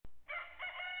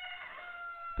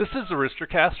This is the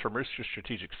Roostercast from Rooster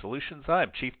Strategic Solutions.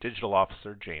 I'm Chief Digital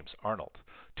Officer James Arnold.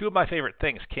 Two of my favorite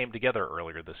things came together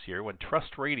earlier this year when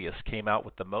Trust Radius came out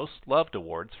with the Most Loved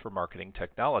Awards for Marketing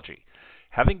Technology.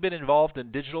 Having been involved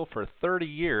in digital for 30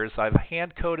 years, I've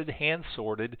hand-coded,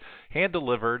 hand-sorted,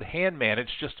 hand-delivered,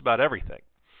 hand-managed just about everything.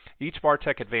 Each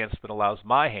MarTech advancement allows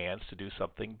my hands to do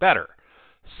something better.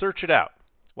 Search it out.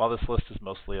 While this list is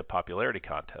mostly a popularity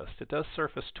contest, it does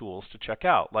surface tools to check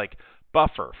out, like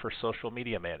Buffer for social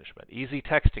media management, Easy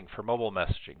Texting for mobile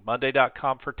messaging,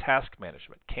 Monday.com for task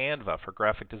management, Canva for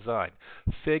graphic design,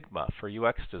 Figma for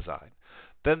UX design.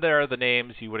 Then there are the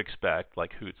names you would expect,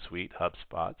 like Hootsuite,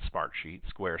 HubSpot, Smartsheet,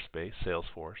 Squarespace,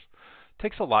 Salesforce. It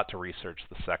takes a lot to research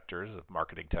the sectors of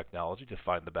marketing technology to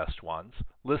find the best ones.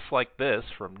 Lists like this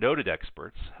from noted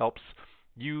experts helps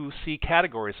you see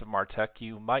categories of MarTech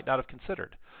you might not have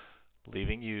considered,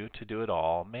 leaving you to do it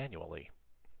all manually.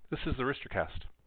 This is the Roostercast.